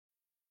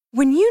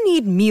When you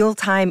need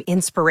mealtime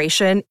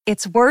inspiration,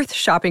 it's worth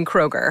shopping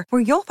Kroger,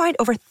 where you'll find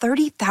over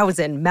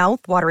 30,000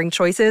 mouth-watering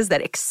choices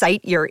that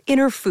excite your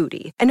inner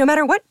foodie. And no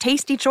matter what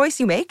tasty choice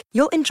you make,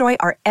 you'll enjoy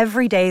our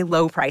everyday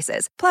low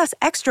prices, plus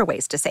extra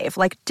ways to save,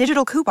 like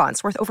digital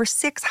coupons worth over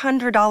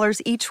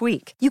 $600 each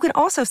week. You can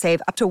also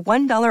save up to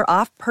 $1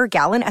 off per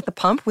gallon at the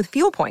pump with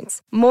fuel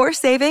points. More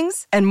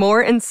savings and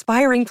more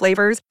inspiring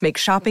flavors make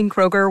shopping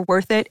Kroger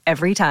worth it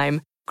every time.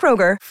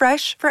 Kroger,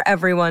 fresh for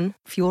everyone.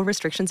 Fuel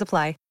restrictions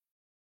apply.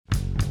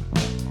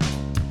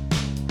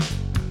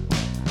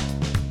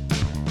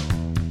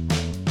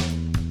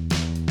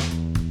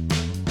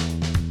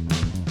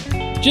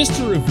 Just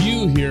to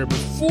review here,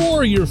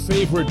 before your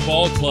favorite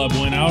ball club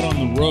went out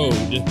on the road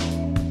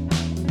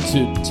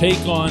to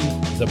take on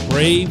the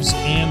Braves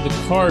and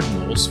the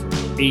Cardinals for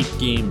an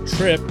 8-game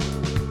trip,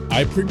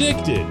 I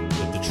predicted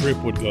that the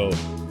trip would go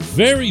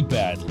very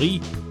badly,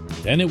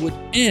 then it would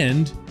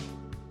end,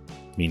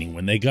 meaning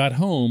when they got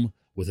home,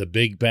 with a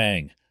big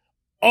bang.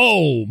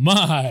 Oh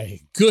my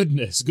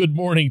goodness. Good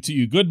morning to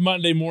you. Good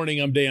Monday morning.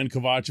 I'm Dejan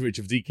Kovacevic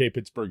of DK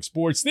Pittsburgh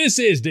Sports. This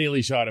is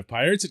Daily Shot of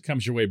Pirates. It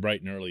comes your way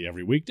bright and early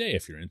every weekday.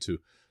 If you're into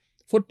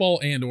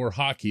football and or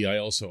hockey, I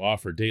also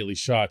offer daily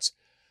shots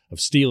of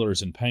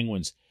Steelers and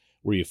Penguins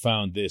where you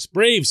found this.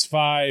 Braves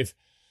 5,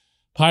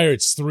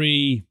 Pirates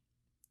 3.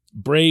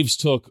 Braves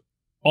took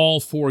all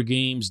 4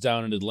 games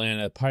down in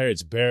Atlanta.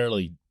 Pirates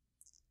barely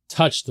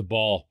touched the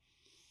ball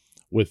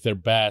with their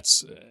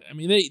bats. I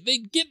mean, they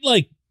get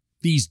like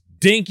these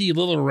dinky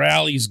little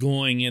rallies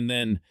going and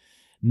then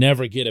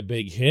never get a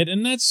big hit.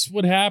 And that's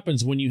what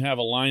happens when you have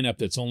a lineup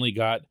that's only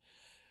got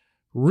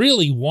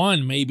really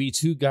 1, maybe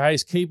 2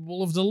 guys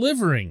capable of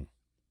delivering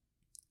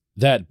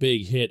that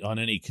big hit on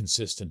any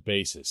consistent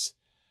basis.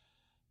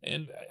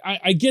 And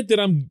I get that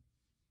I'm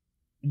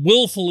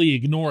willfully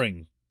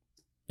ignoring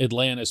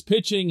Atlanta's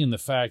pitching and the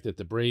fact that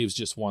the Braves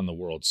just won the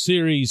World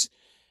Series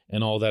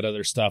and all that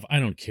other stuff. I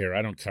don't care.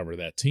 I don't cover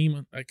that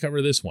team. I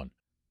cover this one.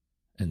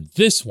 And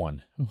this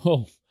one,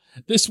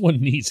 this one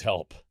needs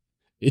help.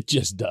 It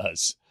just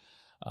does.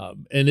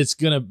 And it's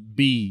going to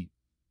be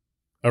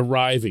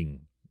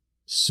arriving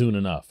soon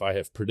enough. I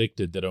have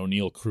predicted that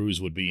O'Neill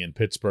Cruz would be in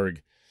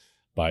Pittsburgh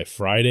by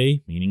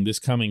Friday, meaning this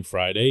coming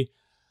Friday.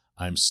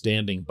 I'm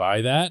standing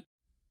by that.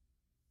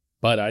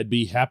 But I'd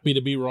be happy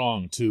to be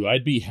wrong, too.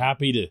 I'd be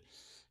happy to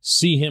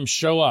see him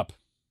show up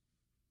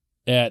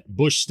at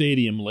Busch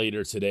Stadium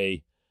later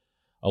today,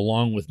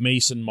 along with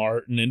Mason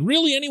Martin and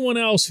really anyone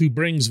else who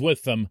brings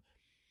with them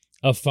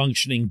a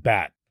functioning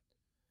bat.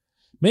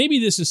 Maybe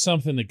this is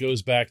something that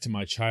goes back to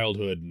my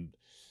childhood. And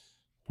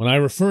when I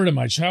refer to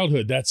my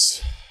childhood,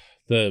 that's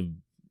the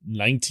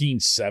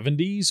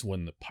 1970s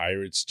when the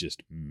Pirates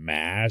just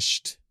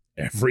mashed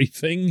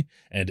everything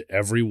and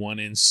everyone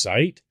in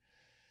sight.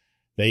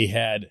 They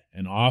had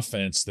an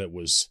offense that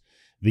was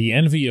the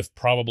envy of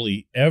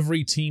probably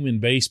every team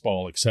in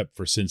baseball except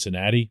for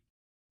Cincinnati.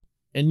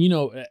 And, you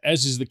know,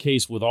 as is the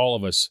case with all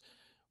of us,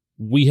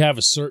 we have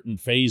a certain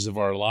phase of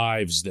our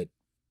lives that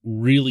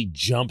really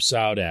jumps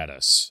out at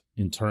us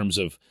in terms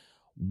of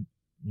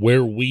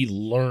where we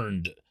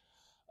learned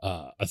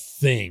a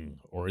thing,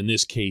 or in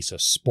this case, a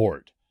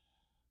sport.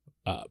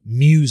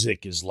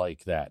 Music is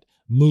like that.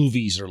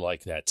 Movies are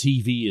like that.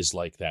 TV is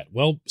like that.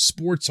 Well,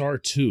 sports are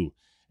too.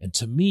 And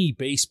to me,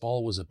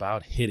 baseball was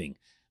about hitting.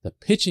 The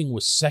pitching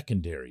was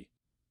secondary.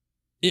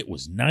 It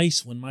was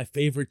nice when my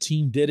favorite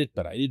team did it,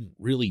 but I didn't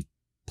really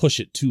push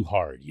it too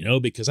hard,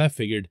 because I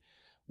figured,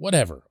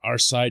 whatever, our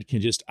side can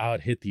just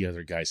out-hit the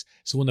other guys.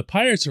 So when the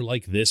Pirates are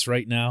like this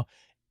right now,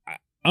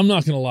 I'm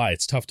not going to lie,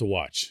 it's tough to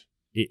watch.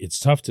 It's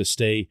tough to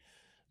stay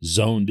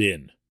zoned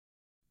in.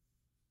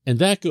 And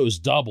that goes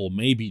double,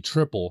 maybe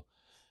triple,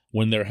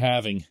 when they're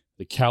having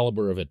the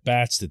caliber of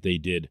at-bats that they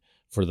did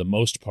for the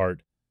most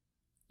part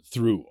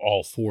through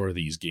all 4 of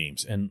these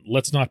games. And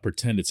let's not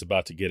pretend it's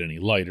about to get any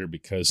lighter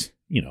because,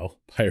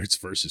 Pirates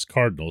versus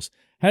Cardinals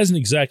hasn't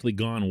exactly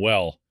gone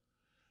well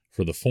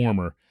for the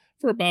former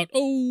for about,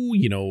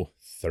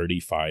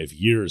 35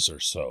 years or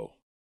so.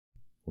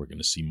 We're going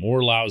to see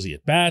more lousy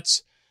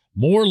at-bats,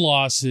 more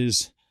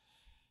losses,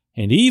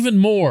 and even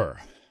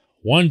more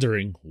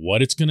wondering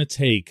what it's going to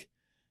take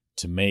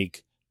to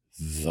make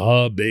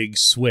the big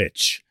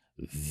switch,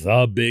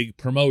 the big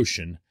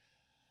promotion,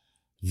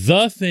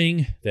 the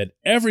thing that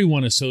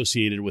everyone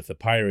associated with the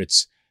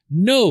Pirates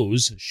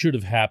knows should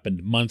have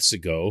happened months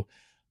ago,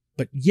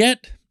 but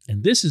yet,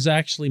 and this is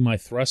actually my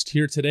thrust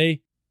here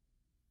today,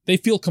 they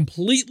feel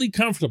completely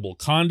comfortable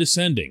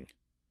condescending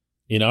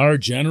in our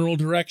general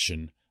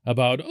direction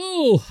about,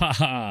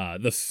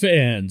 the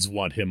fans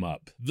want him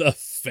up. The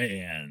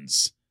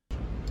fans.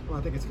 Well,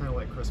 I think it's kind of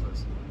like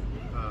Christmas.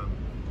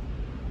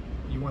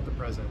 You want the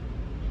present.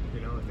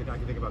 I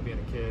can think about being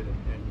a kid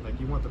and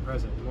you want the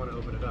present, you want to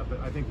open it up.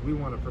 But I think we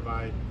want to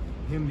provide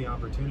him the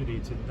opportunity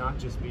to not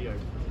just be a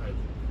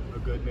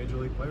good Major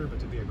League player, but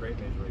to be a great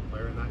Major League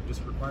player, and that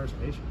just requires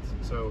patience.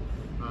 So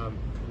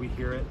we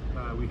hear it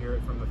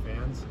from the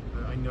fans.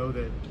 I know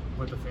that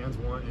what the fans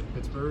want in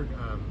Pittsburgh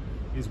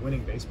is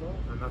winning baseball,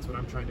 and that's what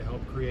I'm trying to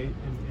help create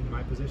in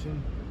my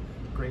position.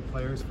 great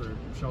players for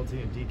Schulte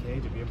and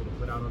DK to be able to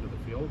put out onto the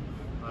field,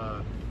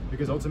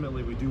 because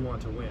ultimately we do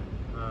want to win.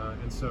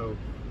 And so,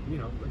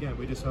 again,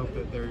 we just hope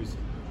that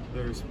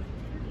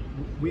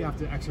we have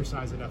to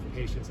exercise enough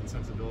patience and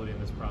sensibility in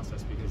this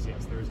process, because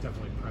yes, there is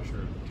definitely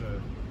pressure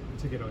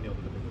to get O'Neill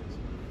to the big leagues.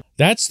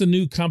 That's the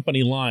new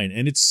company line,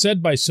 and it's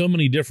said by so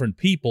many different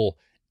people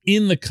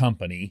in the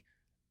company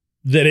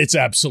that it's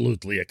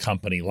absolutely a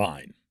company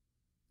line.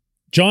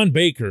 John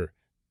Baker,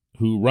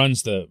 who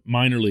runs the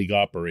minor league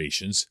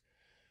operations,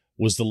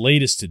 was the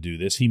latest to do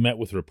this. He met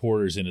with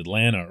reporters in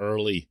Atlanta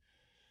early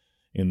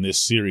in this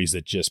series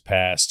that just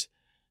passed,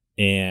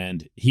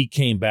 and he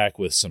came back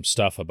with some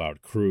stuff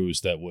about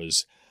Cruz that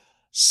was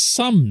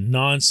some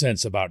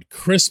nonsense about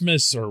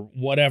Christmas or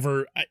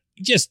whatever.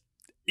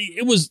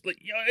 It was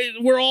like,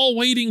 we're all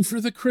waiting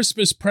for the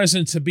Christmas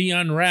present to be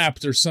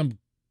unwrapped or some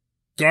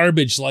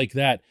garbage like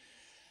that.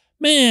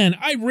 Man,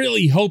 I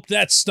really hope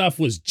that stuff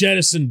was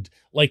jettisoned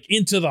like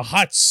into the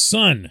hot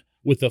sun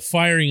with the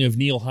firing of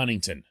Neil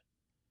Huntington.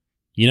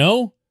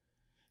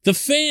 The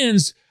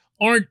fans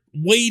aren't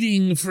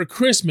waiting for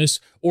Christmas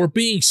or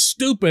being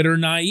stupid or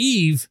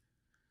naive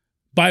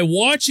by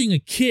watching a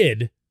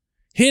kid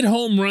hit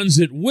home runs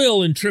at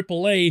will in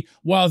AAA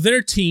while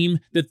their team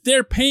that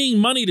they're paying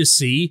money to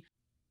see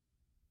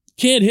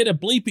can't hit a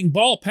bleeping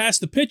ball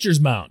past the pitcher's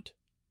mound.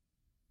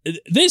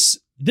 This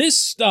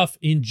stuff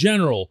in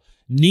general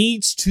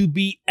needs to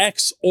be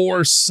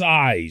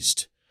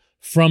exorcised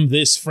from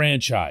this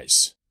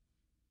franchise.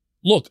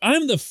 Look,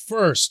 I'm the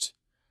first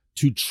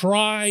to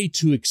try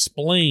to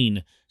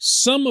explain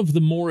some of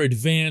the more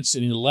advanced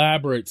and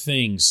elaborate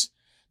things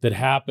that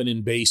happen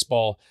in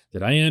baseball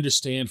that I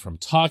understand from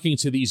talking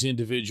to these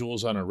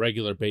individuals on a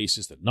regular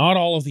basis, that not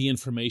all of the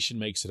information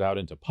makes it out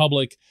into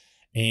public,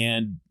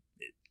 and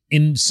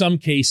in some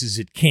cases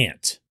it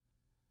can't.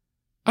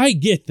 I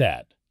get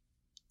that.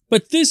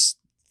 But this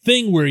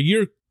thing where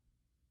you're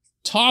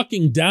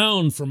talking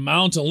down from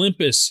Mount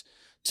Olympus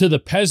to the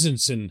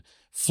peasants and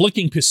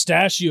flicking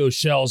pistachio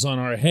shells on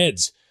our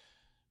heads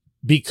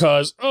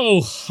because,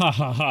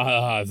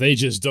 they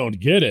just don't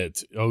get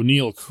it.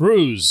 O'Neill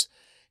Cruz,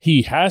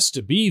 he has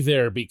to be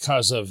there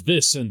because of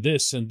this and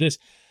this and this.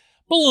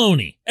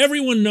 Baloney.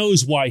 Everyone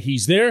knows why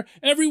he's there.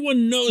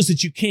 Everyone knows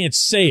that you can't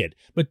say it.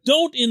 But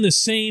don't in the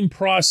same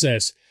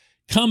process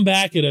come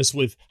back at us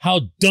with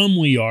how dumb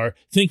we are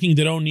thinking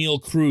that O'Neill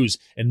Cruz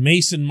and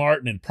Mason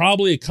Martin and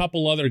probably a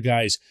couple other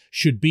guys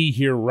should be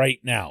here right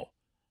now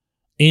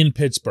in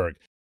Pittsburgh.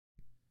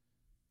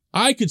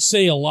 I could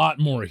say a lot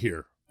more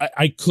here.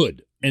 I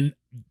could. And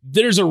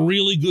there's a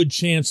really good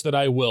chance that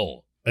I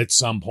will at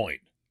some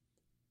point.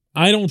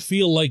 I don't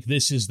feel like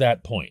this is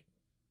that point.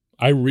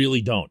 I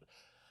really don't.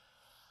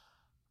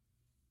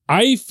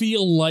 I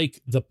feel like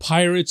the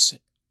Pirates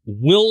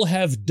will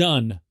have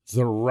done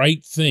the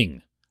right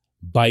thing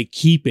by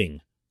keeping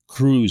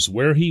Cruz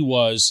where he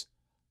was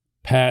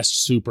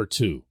past Super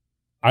 2.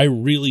 I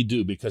really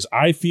do, because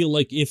I feel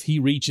like if he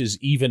reaches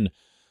even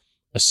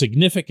a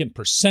significant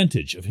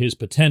percentage of his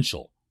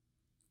potential,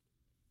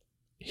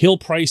 he'll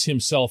price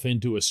himself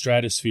into a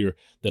stratosphere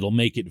that'll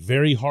make it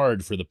very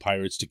hard for the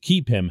Pirates to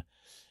keep him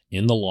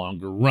in the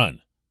longer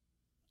run.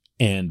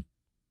 And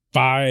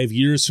 5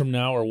 years from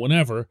now or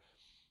whenever,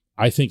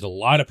 I think a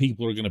lot of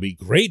people are going to be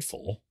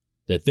grateful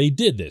that they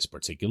did this,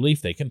 particularly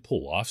if they can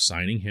pull off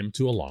signing him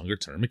to a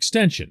longer-term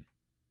extension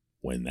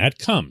when that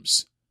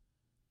comes.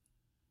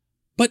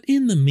 But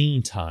in the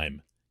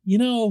meantime,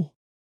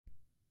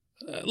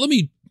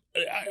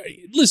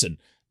 listen,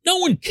 no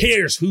one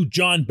cares who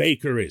John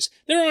Baker is.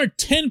 There aren't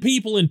 10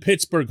 people in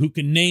Pittsburgh who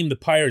can name the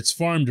Pirates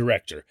farm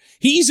director.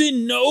 He's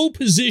in no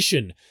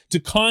position to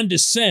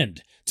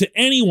condescend to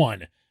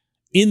anyone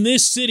in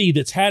this city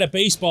that's had a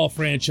baseball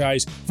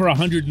franchise for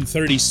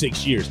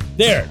 136 years.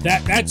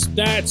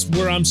 That's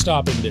where I'm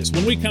stopping this.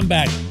 When we come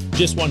back,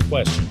 just one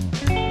question.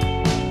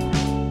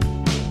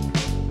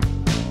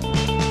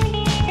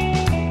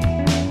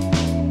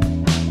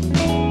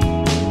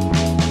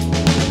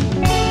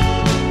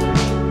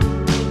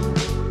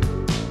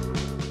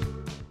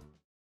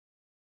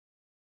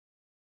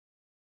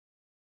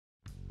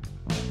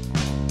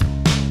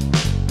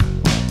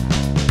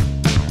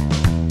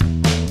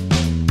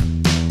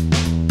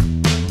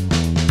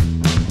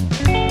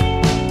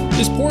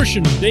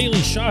 Portion of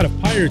Daily Shot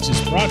of Pirates is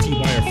brought to you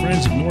by our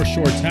friends at North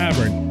Shore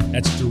Tavern.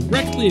 That's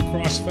directly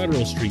across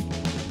Federal Street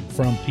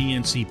from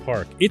PNC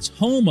Park. It's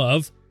home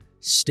of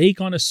Steak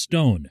on a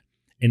Stone,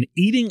 an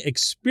eating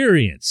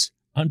experience,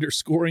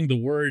 underscoring the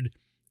word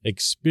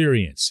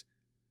experience.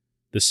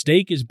 The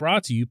steak is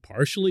brought to you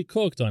partially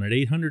cooked on an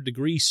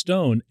 800-degree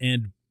stone,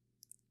 and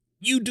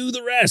you do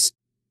the rest.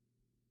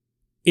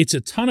 It's a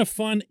ton of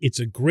fun, it's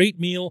a great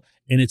meal,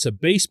 and it's a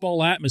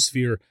baseball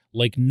atmosphere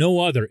like no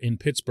other in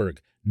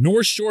Pittsburgh.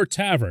 North Shore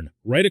Tavern,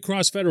 right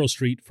across Federal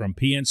Street from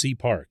PNC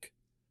Park.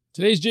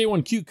 Today's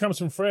J1Q comes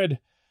from Fred,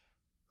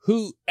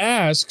 who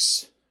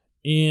asks,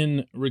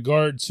 in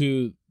regard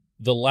to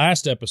the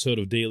last episode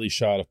of Daily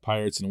Shot of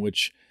Pirates, in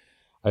which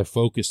I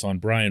focused on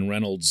Brian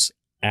Reynolds'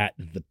 at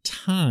the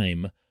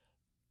time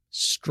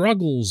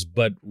struggles,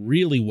 but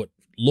really what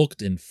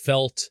looked and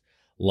felt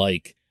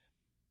like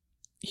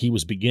he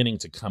was beginning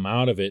to come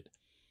out of it.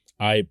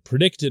 I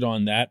predicted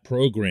on that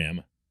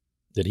program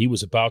that he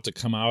was about to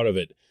come out of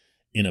it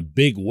in a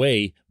big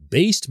way,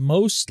 based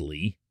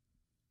mostly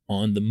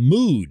on the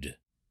mood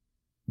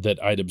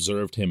that I'd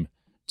observed him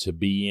to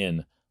be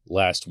in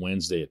last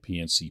Wednesday at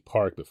PNC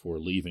Park before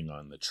leaving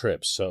on the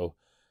trip. So,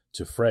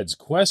 to Fred's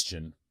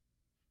question,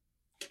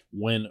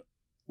 when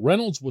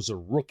Reynolds was a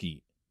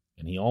rookie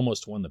and he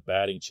almost won the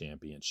batting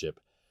championship,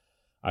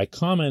 I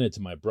commented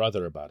to my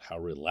brother about how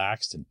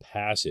relaxed and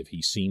passive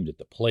he seemed at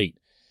the plate.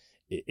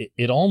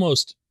 It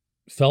almost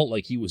felt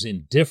like he was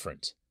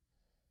indifferent.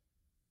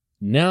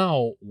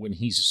 Now, when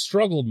he's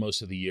struggled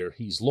most of the year,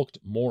 he's looked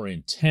more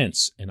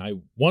intense, and I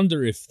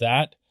wonder if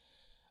that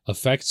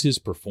affects his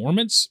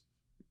performance.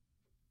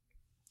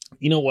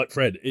 You know what,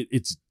 Fred?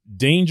 It's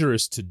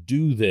dangerous to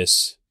do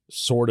this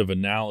sort of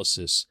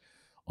analysis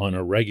on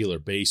a regular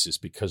basis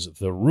because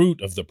the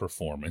root of the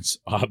performance,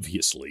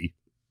 obviously,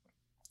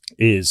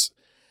 is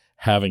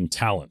having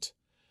talent.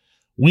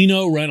 We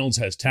know Reynolds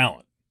has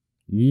talent.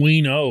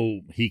 We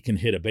know he can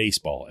hit a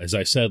baseball. As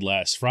I said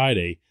last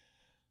Friday,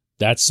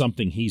 that's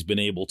something he's been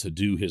able to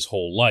do his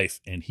whole life,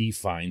 and he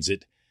finds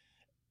it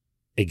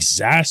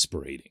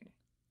exasperating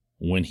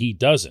when he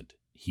doesn't.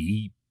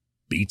 He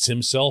beats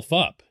himself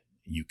up.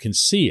 You can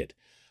see it.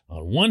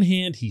 On one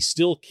hand, he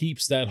still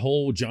keeps that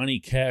whole Johnny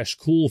Cash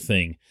cool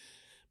thing,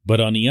 but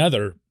on the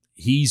other,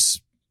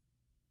 he's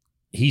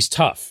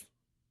tough.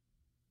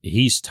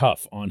 He's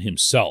tough on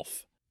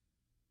himself.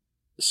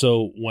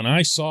 So when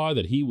I saw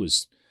that he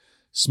was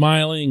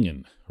smiling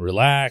and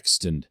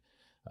relaxed and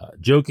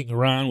joking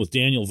around with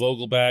Daniel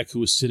Vogelback, who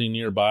was sitting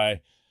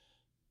nearby,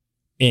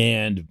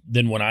 and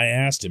then when I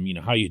asked him,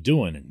 how you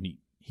doing? And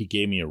he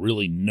gave me a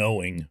really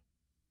knowing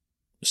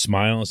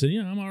smile and said,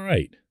 I'm all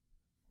right.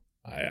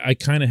 I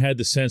kind of had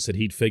the sense that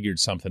he'd figured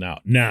something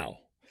out. Now,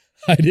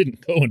 I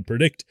didn't go and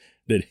predict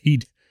that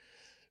he'd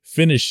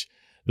finish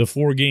the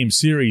 4-game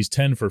series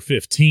 10 for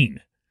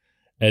 15,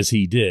 as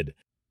he did.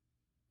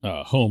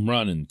 Home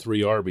run and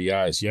 3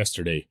 RBIs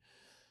yesterday.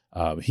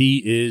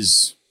 He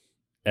is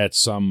at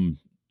some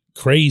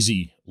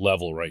crazy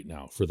level right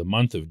now. For the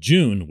month of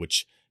June,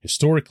 which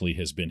historically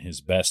has been his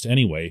best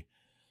anyway,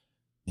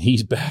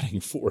 he's batting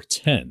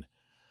 .410.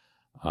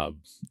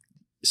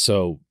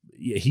 So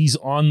he's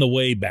on the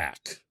way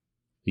back.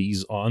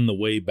 He's on the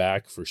way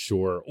back for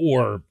sure,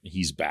 or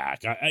he's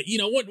back.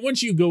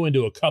 Once you go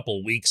into a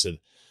couple weeks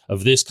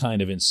of this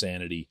kind of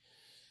insanity,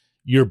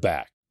 you're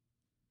back.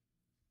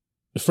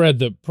 Fred,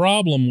 the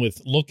problem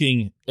with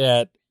looking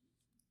at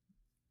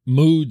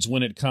moods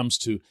when it comes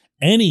to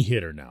any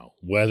hitter now,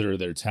 whether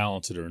they're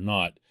talented or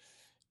not,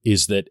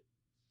 is that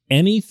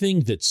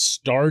anything that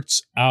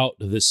starts out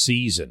the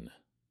season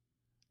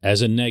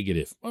as a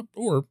negative,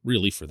 or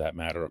really for that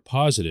matter, a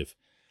positive,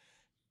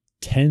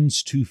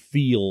 tends to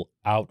feel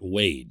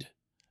outweighed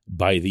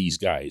by these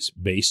guys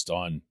based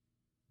on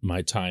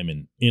my time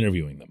in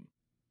interviewing them.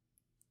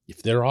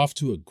 If they're off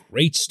to a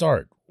great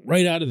start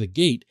right out of the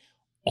gate,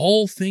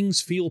 all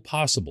things feel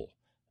possible,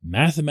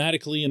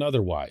 mathematically and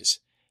otherwise.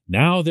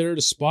 Now they're at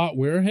a spot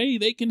where, hey,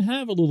 they can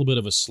have a little bit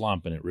of a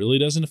slump and it really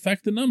doesn't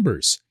affect the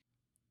numbers.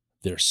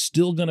 They're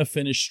still going to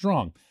finish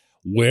strong.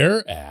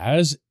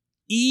 Whereas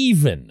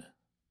even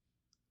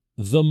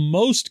the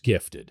most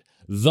gifted,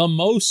 the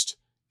most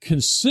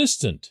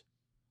consistent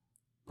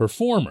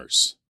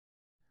performers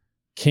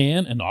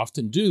can and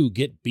often do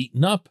get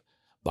beaten up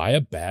by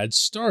a bad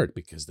start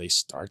because they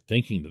start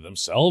thinking to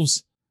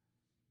themselves,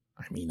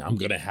 I'm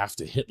going to have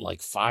to hit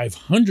like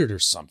 500 or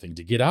something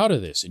to get out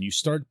of this. And you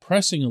start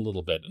pressing a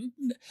little bit.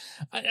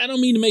 I don't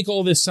mean to make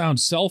all this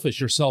sound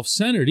selfish or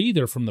self-centered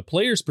either from the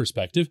player's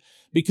perspective,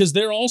 because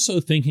they're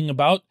also thinking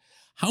about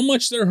how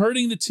much they're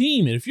hurting the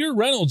team. And if you're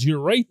Reynolds, you're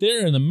right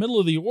there in the middle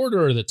of the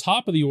order or the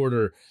top of the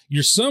order.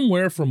 You're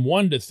somewhere from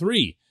 1 to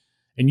 3.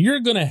 And you're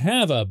going to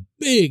have a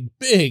big,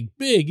 big,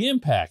 big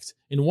impact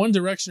in one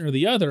direction or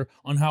the other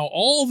on how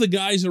all the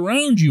guys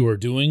around you are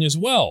doing as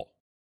well.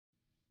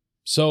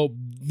 So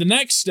the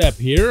next step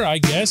here, I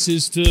guess,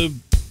 is to,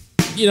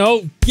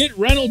 get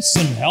Reynolds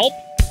some help,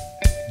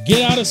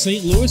 get out of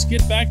St. Louis,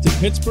 get back to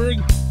Pittsburgh,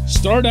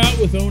 start out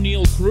with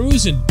O'Neill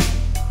Cruz, and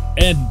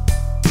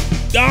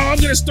I'm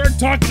going to start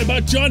talking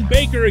about John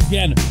Baker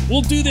again.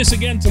 We'll do this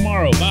again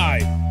tomorrow.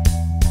 Bye.